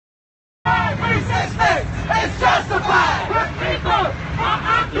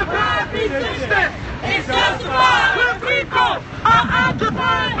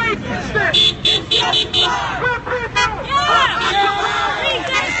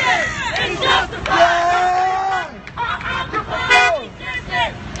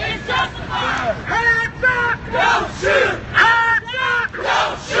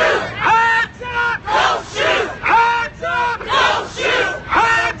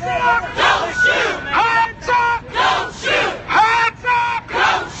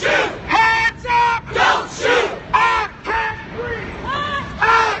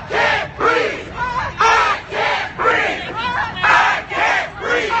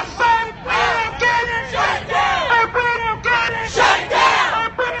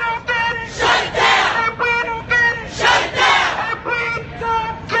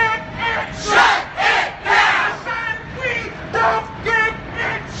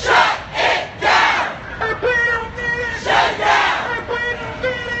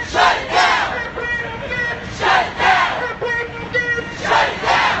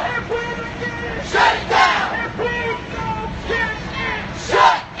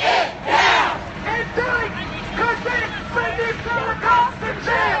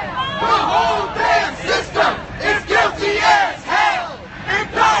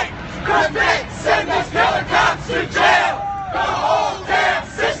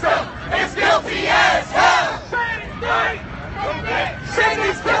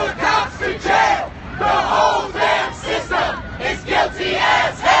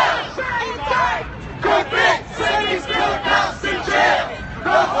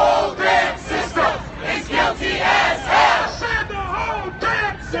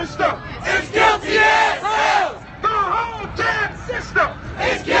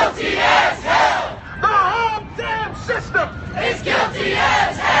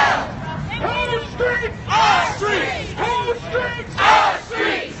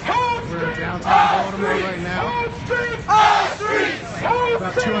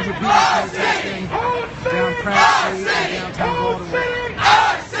About 200 people protesting down Pratt Street in downtown Baltimore.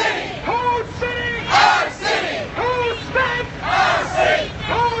 Our city! Whole city! Our city! Whole state! Our state!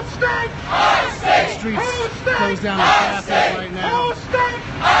 Whole state! Our state! The streets closed down in traffic right now. Whole state!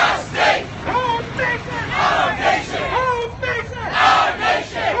 Our state! Whole nation! Our nation! Whole nation! Our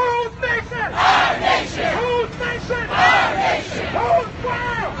nation! Whole nation! Our nation! Whole nation! Our nation! Whole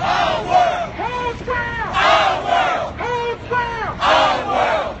world! Our world! Whole world! Our world! Whole world! Our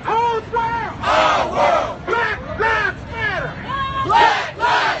world! Whole world! Our world! Black lives matter! Black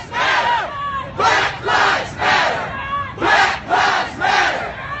lives matter! Black lives matter! Black lives matter!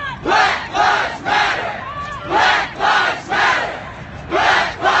 Black lives matter! Black lives matter!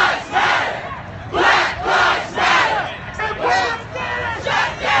 Black lives matter! Black lives matter! If we don't get it,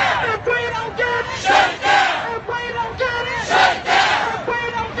 shut down! If we don't get it, shut down! If we don't get it, shut down! If we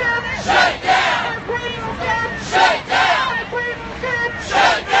don't get it, shut down! If we don't get it, shut down! If we don't get it,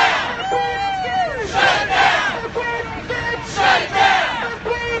 shut down! If we don't get it, shut down! If we don't get it, shut down! If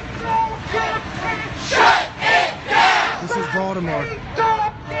we don't get it, shut it down! This is Baltimore. If we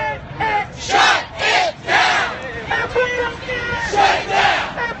don't get it, shut it down! If we don't get it, shut it down!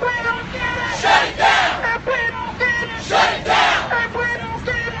 If we don't get it, shut it down! If we don't get it, shut it down! If we don't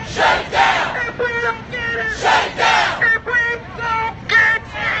get it, shut it down! If we don't get it, shut it down! If we don't get it,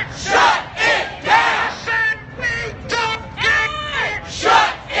 shut it down! If we don't get it,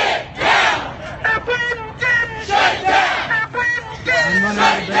 shut it down! If we don't get it, shut it down! If we don't get it, I'm running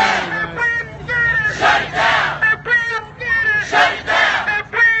out of battery, guys. shut it down! If we don't get it, shut it down! If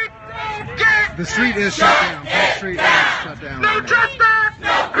we don't get it, The street is shut down. Pratt Street is shut down. no right now. justice,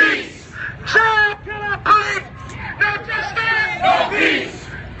 no peace. Child killer police. No justice, no peace.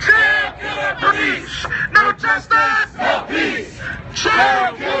 Child killer police. No justice, no peace. Child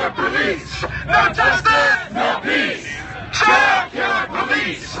killer police. No justice, no peace. Child killer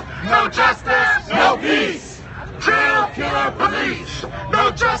police. No justice, no peace. Child killer police.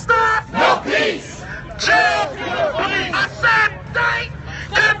 No justice, no peace. Child killer police. I said they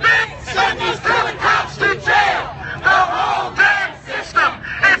convict, send these killer cops to jail. The whole damn system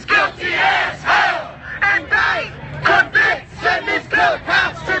is guilty as hell. And they convict, send these killer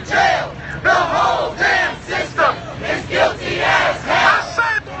cops to jail. The whole damn system is guilty as hell. I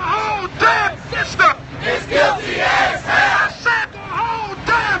said the whole damn system is guilty as hell. I said the whole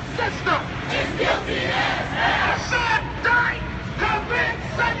damn system is guilty as hell. I said they convict,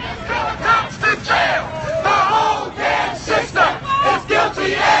 send these killer cops to jail. The whole damn system is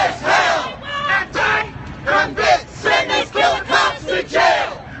guilty as hell. And they convict, send these killer cops to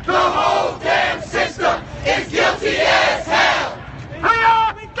jail. The whole damn system is guilty as hell. We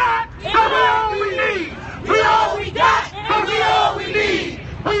all we got, but we all we need. We all we got, but we all we need.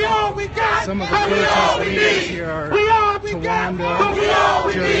 We all we got, Some of the but we all protest we leaders need. here are We all we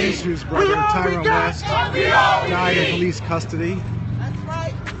Tawanda Jones, whose brother Tyrone West died in police custody.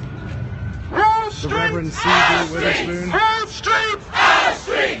 The Reverend C.D. Witherspoon. Pratt Street, our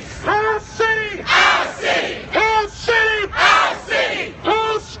streets. Pratt City, our city. Pratt City, our city.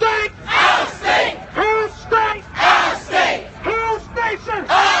 Pratt State, our state. Pratt State, our state. Pratt Station,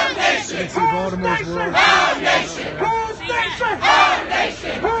 our nation. You can see Baltimore's world. Our nation. Pratt Station, our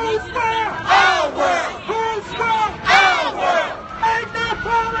nation. Pratt Square, our world. Pratt Square, our world. Ain't no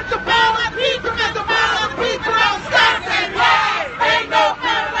power to power people, cause the power of people don't stop and lie. Ain't no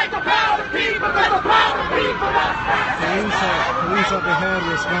power like the power of people, cause the power of people don't stop. Police up ahead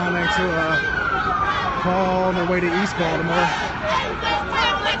responding to a call on their way to East Baltimore. Ain't no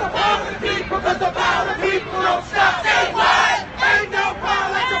power like the power of people, cause the power of people don't stop. Say what? Ain't no power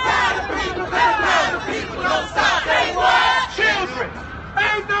like the power of people, cause the power of people don't stop. Say what? Children.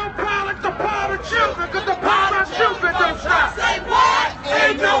 Ain't no power like the power of children, cause the power of children don't stop. Say what?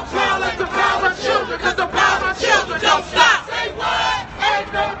 Ain't no power like the power of children, cause the power of children don't stop. Say what?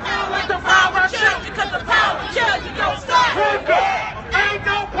 Ain't no power like the power of children, cause the power of children don't stop. Ain't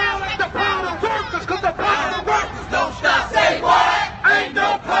no power like the power of workers, cause the power of workers don't stop. Say what? Ain't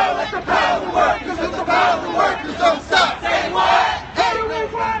no power like the power of workers, cause the power of workers don't stop. Say what? What do we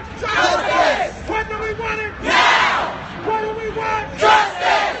want? Justice. When do we want it? Now. What do we want?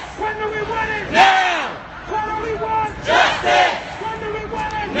 Justice. When do we want it? Now. What do we want? Justice. When do we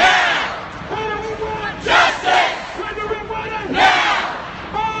want it? Now. What do we want? Justice. When do we want it?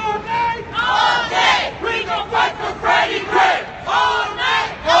 Now. All night. All day. We gon' fight for Freddie Gray. All night.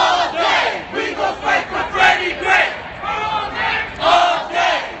 All day. We gon' fight for Freddie Gray. All night. All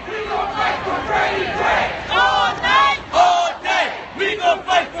day. We gon' fight for Freddie Gray. All night. All day. We gon'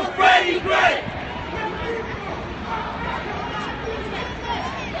 fight for Freddie Gray.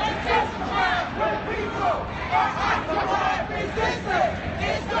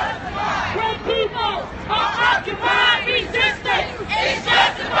 When people are occupied, resistance is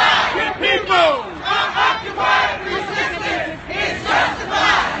justified. When people are occupied, resistance is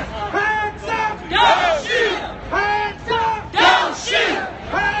justified. Hands up, don't shoot. Hands up, don't shoot.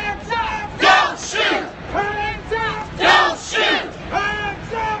 Hands up, don't shoot. Hands up, don't shoot.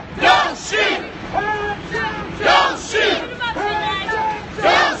 Hands up, don't shoot. Hands up, don't shoot. Hands up,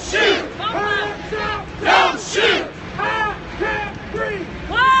 don't shoot. Hands up, don't shoot. I can't breathe.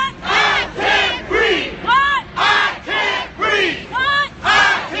 What? I can't breathe. What? I can't breathe. What?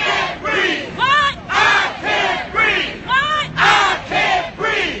 I can't breathe. What? I can't breathe. What? I can't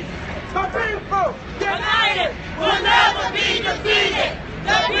breathe. The people united will never be defeated.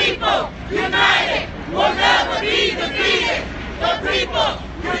 The people united will never be defeated. The people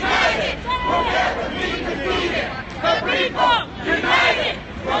united will never be defeated. The people united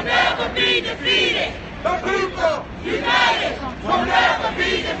will never be defeated. The people united will never be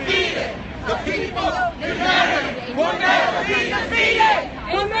defeated. The people united will never be defeated.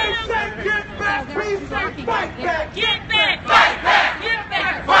 When they say get back, we say fight back. Get back, fight back. Get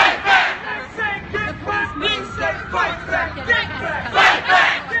back, fight back. When they say get back, we say fight back. Get back, fight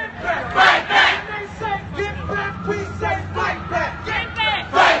back. Get back, fight back. When they say get back, we say fight back. Get back,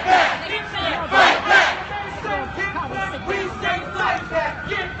 fight back. Get back, fight back. When they say get back, we say fight back.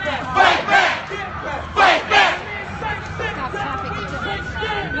 Get back, fight back. Get back, fight back.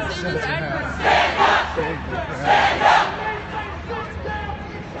 Stand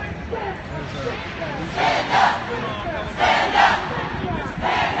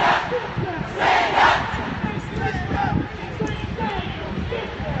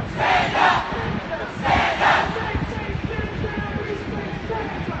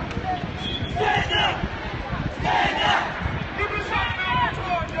up!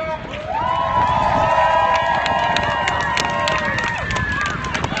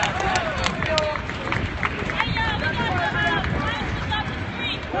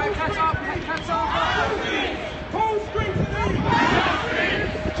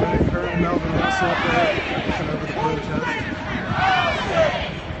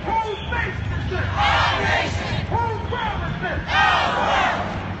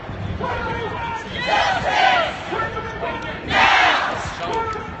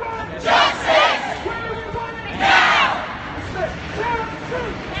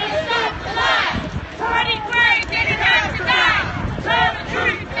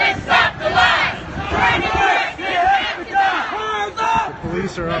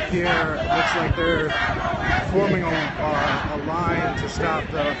 Police are up here. It looks like they're forming a line to stop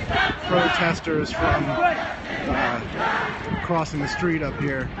the protesters from crossing the street up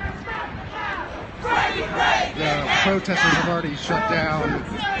here. The protesters have already shut down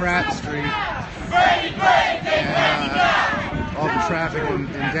Pratt Street And all the traffic in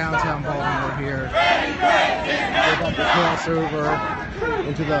downtown Baltimore here. They're about to cross over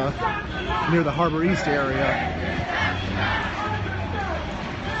into near the Harbor East area.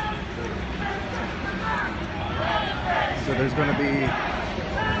 So there's going to be,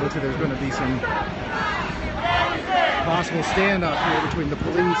 looks like there's going to be some possible standoff here between the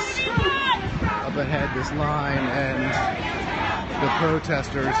police up ahead, this line, and the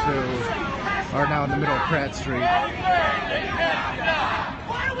protesters who are now in the middle of Pratt Street.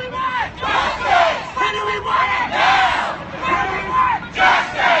 What do we want? Justice! What do we want it now? What do we want?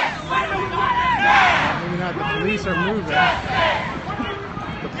 Justice! What do we want it now? Maybe not. The police are moving.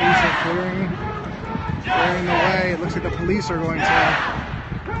 The police are clearing the way. It looks like the police are going to.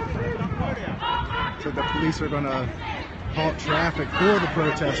 So the police are going to halt traffic for the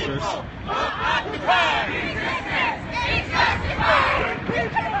protesters.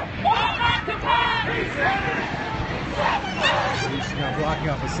 Police now blocking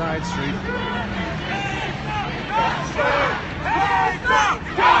off a side street. Hands up!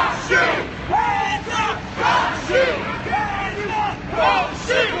 Don't shoot! Hands up! Don't shoot! Hands up! Don't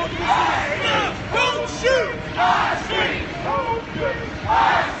shoot! Don't shoot! Our street! Home street!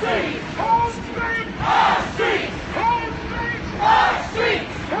 Our street! Home street! Our street! Home street! Our street!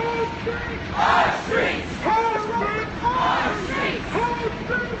 Home street! Our street! Home street! Our street! Home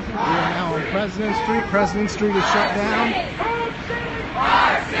street! We are now on President Street. President Street is shut down. Home street!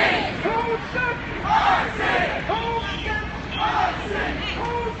 Our street! Home street! Our street! Home street! Our street!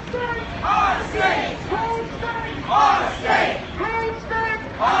 Home street! Our street! Home street! Our street! Home street!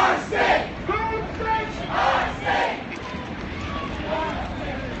 Our street! Home street! Our street!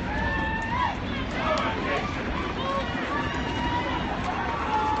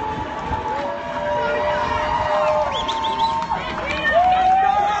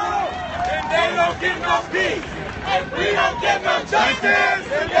 Get no peace. If we don't get no justice,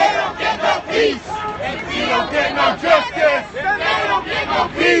 then they don't get no peace. If we don't get no justice, then they don't get no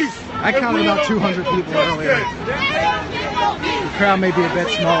peace. I counted about 200 people earlier. The crowd may be a bit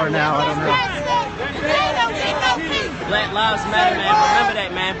smaller now. I don't know. Black Lives Matter, man. Remember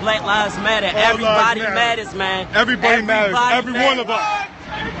that, man. Black Lives Matter. Everybody matters, man. Everybody matters. Every one of us.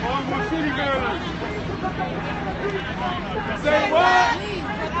 Say what?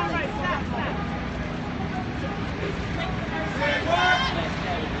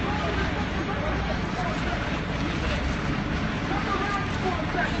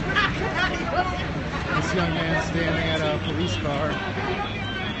 This young man standing at a police car.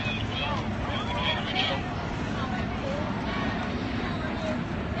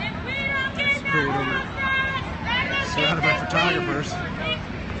 Surrounded by photographers.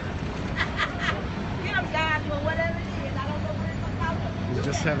 He's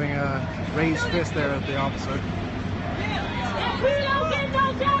just having a raised fist there at the officer. If we don't get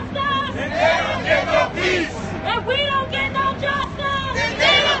no justice, then they don't get no peace. If we don't get no justice, then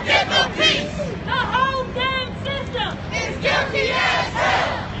they don't get no peace. The whole damn system is guilty as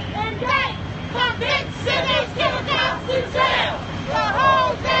hell. And they convict sinners, kill cops in jail. The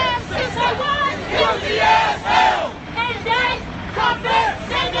whole damn system is guilty as hell. And they convict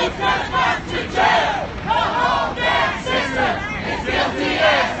sinners, kill cops in jail. The whole damn system is guilty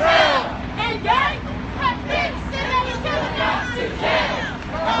as hell. And they convict sinners, kill cops in jail.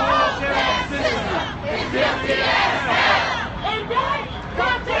 The whole damn system is guilty as hell. And they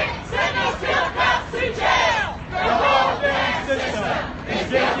convict sinners, kill cops in jail. The whole damn system is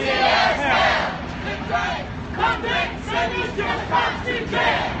guilty as hell. And they convict sinners, kill cops in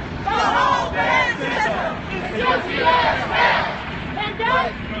jail. The whole damn system is guilty as hell. And they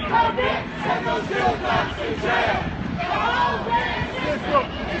convict sinners, kill cops in jail. The whole damn system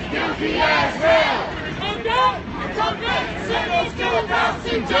is guilty as hell. And they convict sinners, kill cops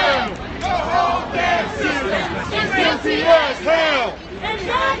in jail. The whole damn system is guilty as hell. And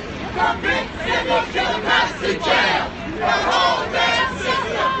they convict sinners, kill cops in jail. The whole damn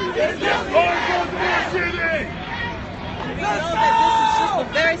system is guilty as hell. We know that this is just a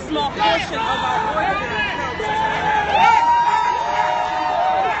very small portion of our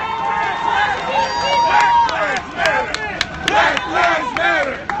Black lives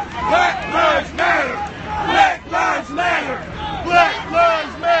matter! Black lives matter! Black lives matter! Black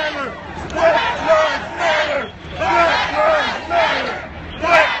lives matter! Black lives matter! Black lives matter!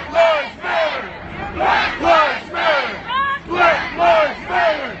 Black lives matter! Black lives matter! Black lives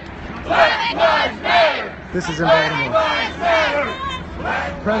matter! Black lives matter! This is in Baltimore.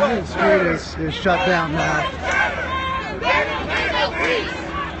 President Street is shut down now.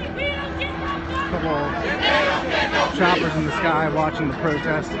 A couple choppers in the sky watching the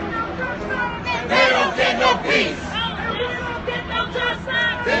protest. they don't get no peace.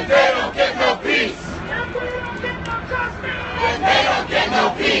 Then they don't get no peace. Then they don't get no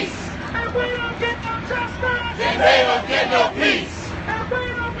peace. Then they don't get no peace.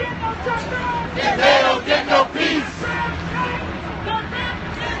 Then they don't get no peace.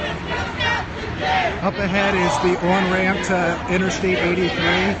 Up ahead is the on-ramp to Interstate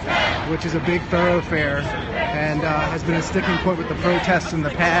 83, which is a big thoroughfare and has been a sticking point with the protests in the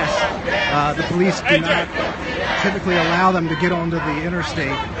past. The police do not typically allow them to get onto the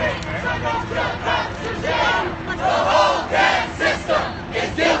interstate. The whole damn system is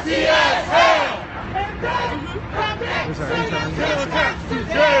guilty as hell. There's our intern.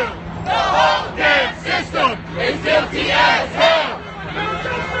 The whole damn system is guilty as hell.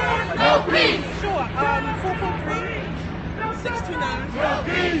 No peace. Sure. 443 629. No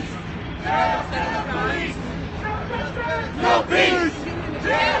peace. No peace.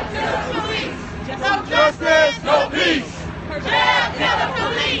 Jail to the police. No justice. No peace. Jail to the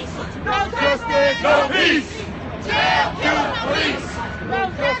police. No justice. No peace. Jail to the police. No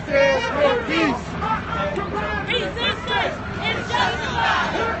justice. No peace. Resistance is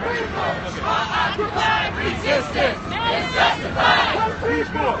justified. Occupied resistance is justified.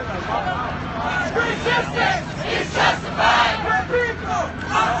 Resistance is justified.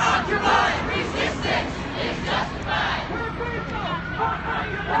 Occupied resistance is justified.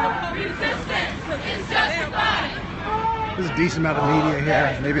 Resistance is justified. There's a decent amount of media here,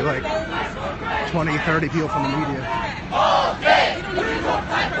 maybe like 20, 30 people from the media. All day we will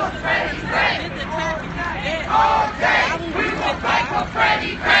fight for Freddie Gray. All day we will fight for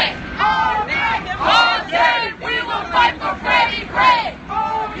Freddie Gray. All day we will fight for Freddie Gray.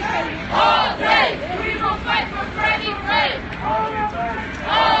 All day we will fight for Freddie Gray.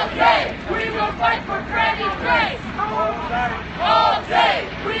 All day we will fight for Freddie Gray. All day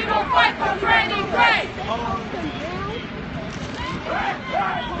we will fight for Freddie Gray.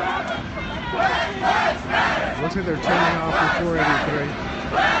 Looks like they're turning off the 483.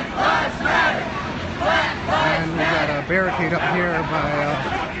 And we've got a barricade up here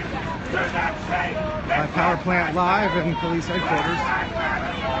by Power Plant Live and police headquarters.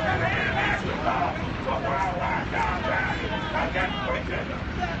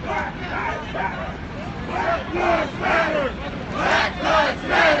 Black lives matter! Black lives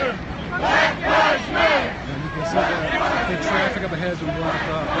matter! Black lives matter! And you can see the traffic up ahead has been blocked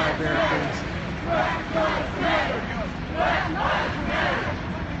off by barricades.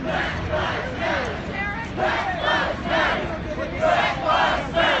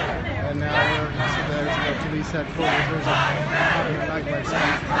 And now there's the police headquarters. There's a nightlife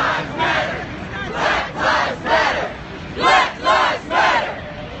stop. Black lives matter! Black lives matter!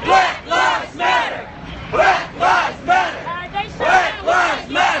 Black lives matter! Black lives matter! Black lives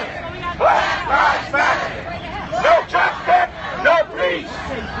matter! Black lives matter! No justice, no peace!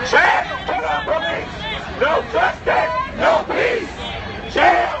 Jail to the police! No justice, no peace!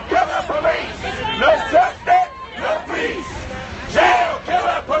 Jail to the police! No justice, no peace! Jail to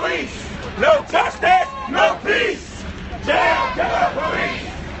the police! No justice, no peace! Jail to the police!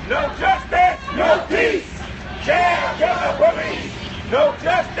 No justice, no peace! Jail to the police! No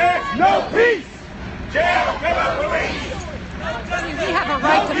justice, no peace! Jail to the police! We have a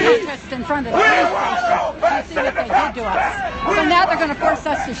right to protest in front of the police station. You see what they did to us. So now they're going to force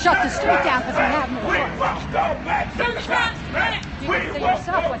us to shut the street down because we have no choice. You can see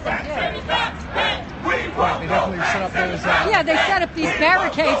yourself what they did. They definitely set up those. Yeah, they set up these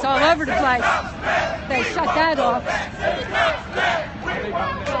barricades all over the place. They shut that off.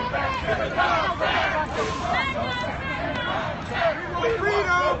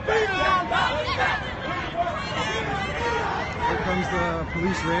 Here comes the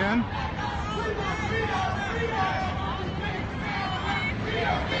police van.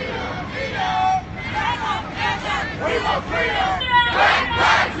 We want freedom! Black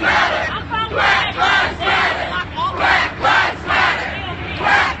lives matter! Black lives matter! Black lives matter!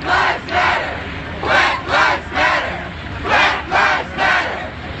 Black lives matter! Black lives matter! Black lives matter!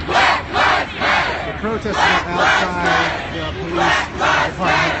 Black lives matter! The protest is outside the police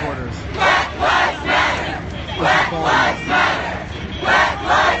department headquarters. Black lives matter! Black lives matter! Black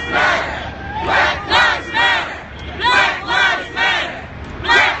lives matter! Black lives matter! Black lives matter!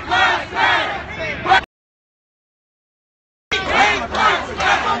 Black lives matter! Black lives matter!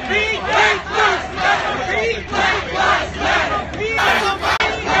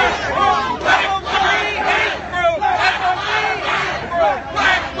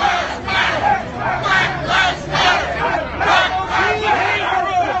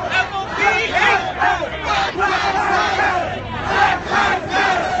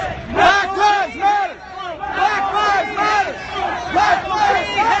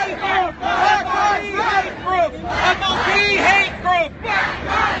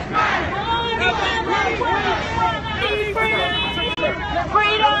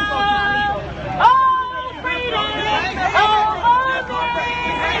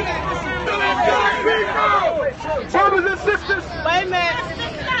 Wait a minute.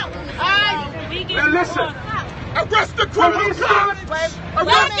 Now listen. Arrest the criminals. Arrest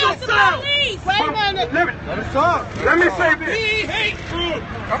yourself. Wait a minute. Let us talk. Let me say this. We hate fruit.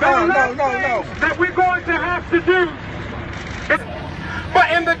 No. That we're going to have to do.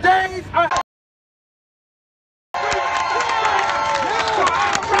 But in the days of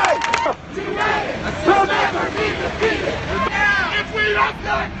we'll never be defeated. If we don't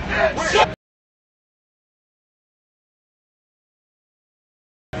do it.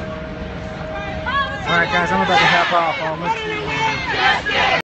 All right, guys, I'm about to hop off. Let's see.